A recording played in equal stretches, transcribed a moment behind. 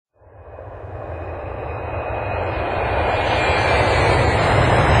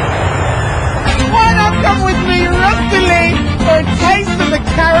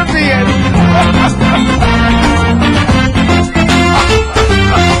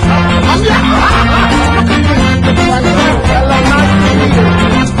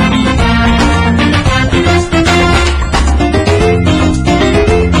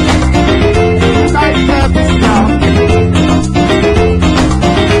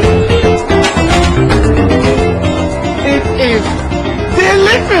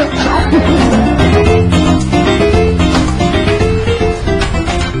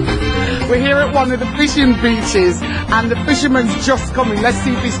one of the fishing beaches and the fisherman's just coming. Let's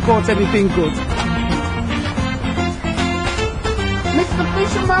see if he's caught anything good. Mr.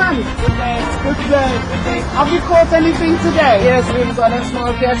 Fisherman! Good day. Good day. Good day. Have you caught anything today? Yes, we've got a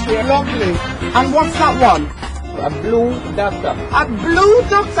small catch here. Lovely. And what's that one? A blue doctor. A blue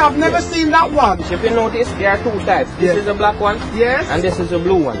duck? I've never seen that one. If you notice, there are two types. This is a black one. Yes. And this is a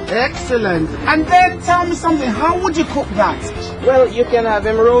blue one. Excellent. And then tell me something. How would you cook that? Well, you can have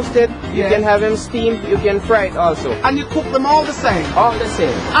him roasted, you Yes. can have him steamed, you can fry it also. And you cook them all the same? All the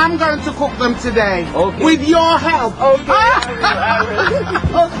same. I'm going to cook them today. Okay. With your help. Okay. I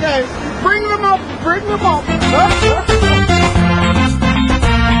will. Okay. Bring them up. Bring them up.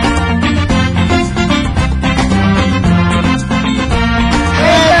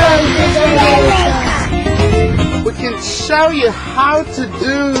 We can show you how to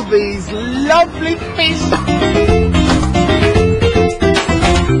do these lovely fish.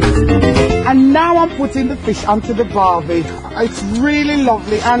 And now I'm putting the fish onto the barbie. It's really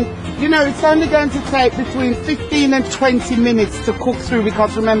lovely, and you know it's only going to take between 15 and 20 minutes to cook through,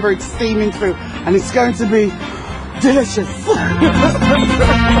 because remember it's steaming through, and it's going to be delicious.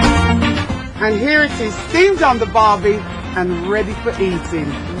 And here it is, steamed on the barbie and ready for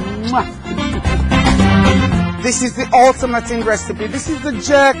eating. Mwah. This is the ultimate in recipe. This is the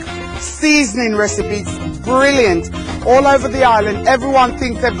jerk seasoning recipe. It's brilliant. All over the island, everyone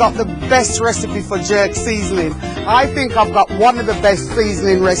thinks they've got the best recipe for jerk seasoning. I think I've got one of the best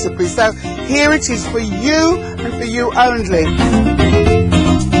seasoning recipes. So here it is for you and for you only.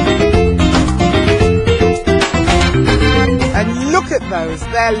 And look at those,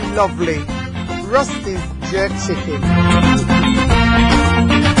 they're lovely. Rustie's jerk chicken.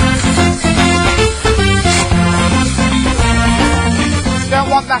 Don't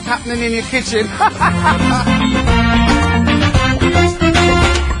want that happening in your kitchen.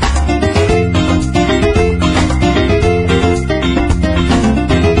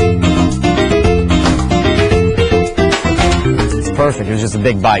 It's perfect. It was just a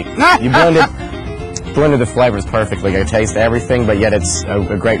big bite. You blended the flavors perfectly. I taste everything, but yet it's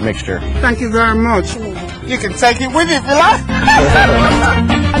a great mixture. Thank you very much. You can take it with you if you like.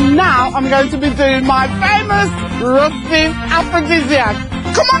 And now I'm going to be doing my famous Rustie aphrodisiac.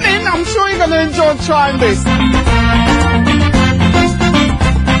 Come on in, I'm sure you're going to enjoy trying this.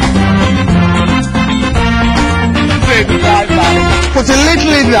 Put a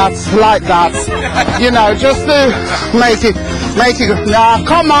little in that, like that. You know, just to make it Now,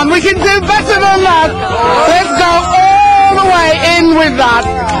 come on, we can do better than that. Let's go all the way in with that.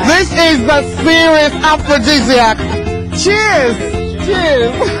 This is the serious aphrodisiac. Cheers.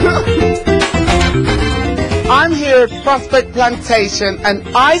 Cheers. I'm here at Prospect Plantation, and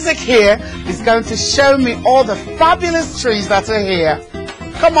Isaac here is going to show me all the fabulous trees that are here.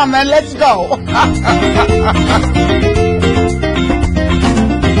 Come on then, let's go.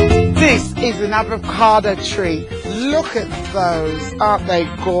 This is an avocado tree. Look at those, aren't they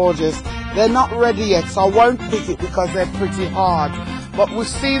gorgeous? They're not ready yet, so I won't pick it because they're pretty hard. But we've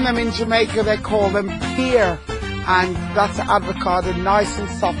seen them in Jamaica, they call them pear. And that's an avocado, nice and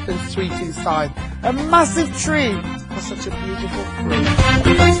soft and sweet inside. A massive tree for such a beautiful fruit.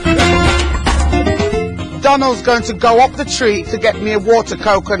 Donald's going to go up the tree to get me a water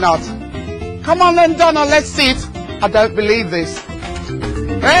coconut. Come on then, Donald, let's see it. I don't believe this.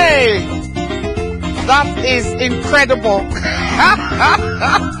 Hey! That is incredible.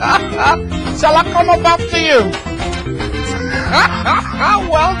 Shall I come up after you?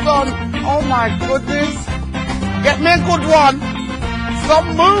 Well done. Oh my goodness. Get me a good one. Some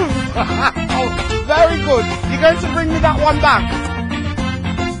move. Oh, very good. You're going to bring me that one back?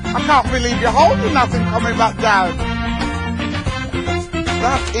 I can't believe you're holding that and coming back down.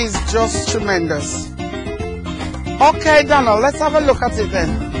 That is just tremendous. Okay, Donald, let's have a look at it then.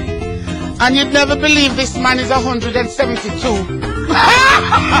 And you'd never believe this man is 172.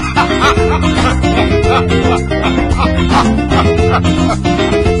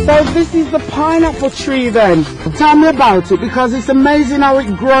 So this is the pineapple tree then. Tell me about it, because it's amazing how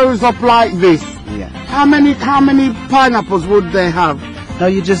it grows up like this. Yeah. How many pineapples would they have? No,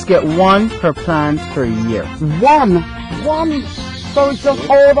 you just get one per plant per year. One. So it's just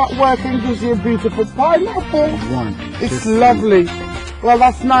all that work and gives you a beautiful pineapple. One. It's lovely. Well,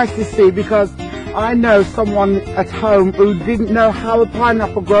 that's nice to see, because I know someone at home who didn't know how a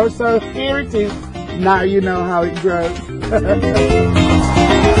pineapple grows, so here it is. Now you know how it grows.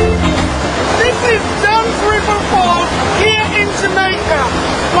 This is Jones River Falls here in Jamaica,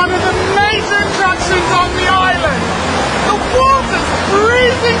 one of the major attractions on the island. The water's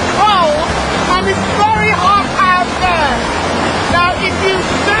freezing cold and it's very hot out there. Now if you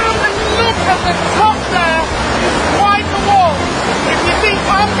stand and look at the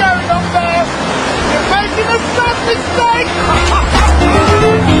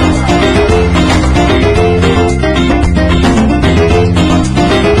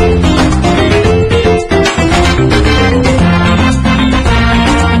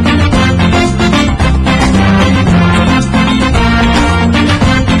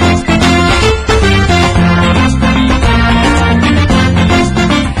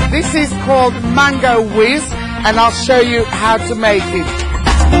called Mango Whiz, and I'll show you how to make it.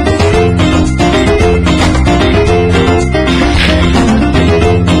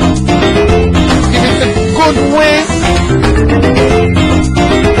 Give it a good whiz.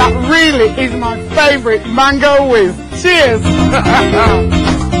 That really is my favourite mango whiz. Cheers!